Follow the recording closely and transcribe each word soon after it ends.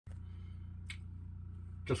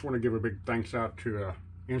Just want to give a big thanks out to an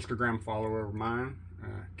Instagram follower of mine,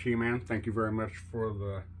 T-Man. Thank you very much for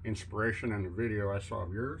the inspiration and the video I saw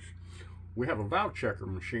of yours. We have a valve checker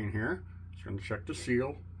machine here. It's going to check the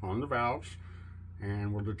seal on the valves,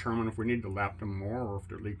 and we'll determine if we need to lap them more or if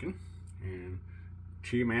they're leaking. And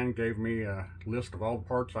T-Man gave me a list of all the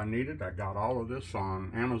parts I needed. I got all of this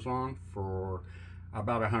on Amazon for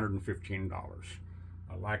about $115.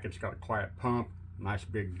 I like it's got a quiet pump, nice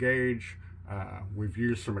big gauge. We've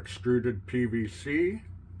used some extruded PVC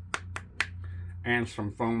and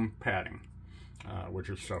some foam padding, which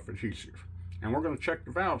is self-adhesive. And we're going to check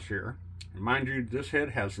the valves here. And mind you, this head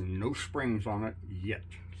has no springs on it yet.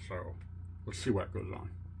 So let's see what goes on.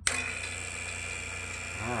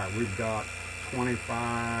 All right, we've got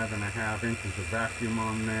 25.5 inches of vacuum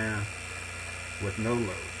on there with no load.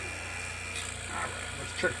 All right,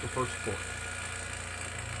 let's check the first port.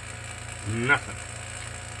 Nothing.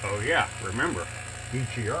 Oh yeah, remember,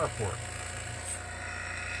 EGR port.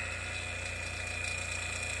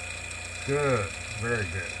 Good, very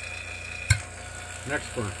good.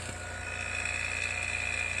 Next one.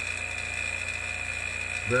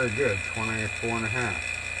 Very good, 24.5.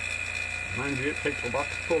 Mind you, it takes a lot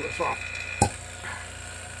to pull this off.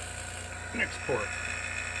 Next port.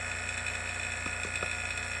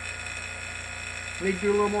 Need to do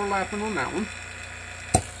a little more lapping on that one.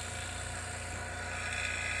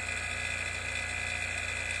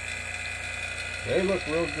 They look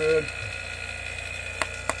real good.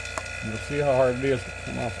 You'll see how hard it is to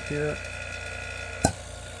come off here.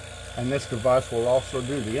 And this device will also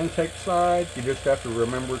do the intake side. You just have to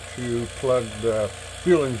remember to plug the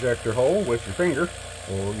fuel injector hole with your finger,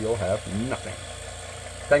 or you'll have nothing.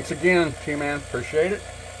 Thanks again, T-Man. Appreciate it.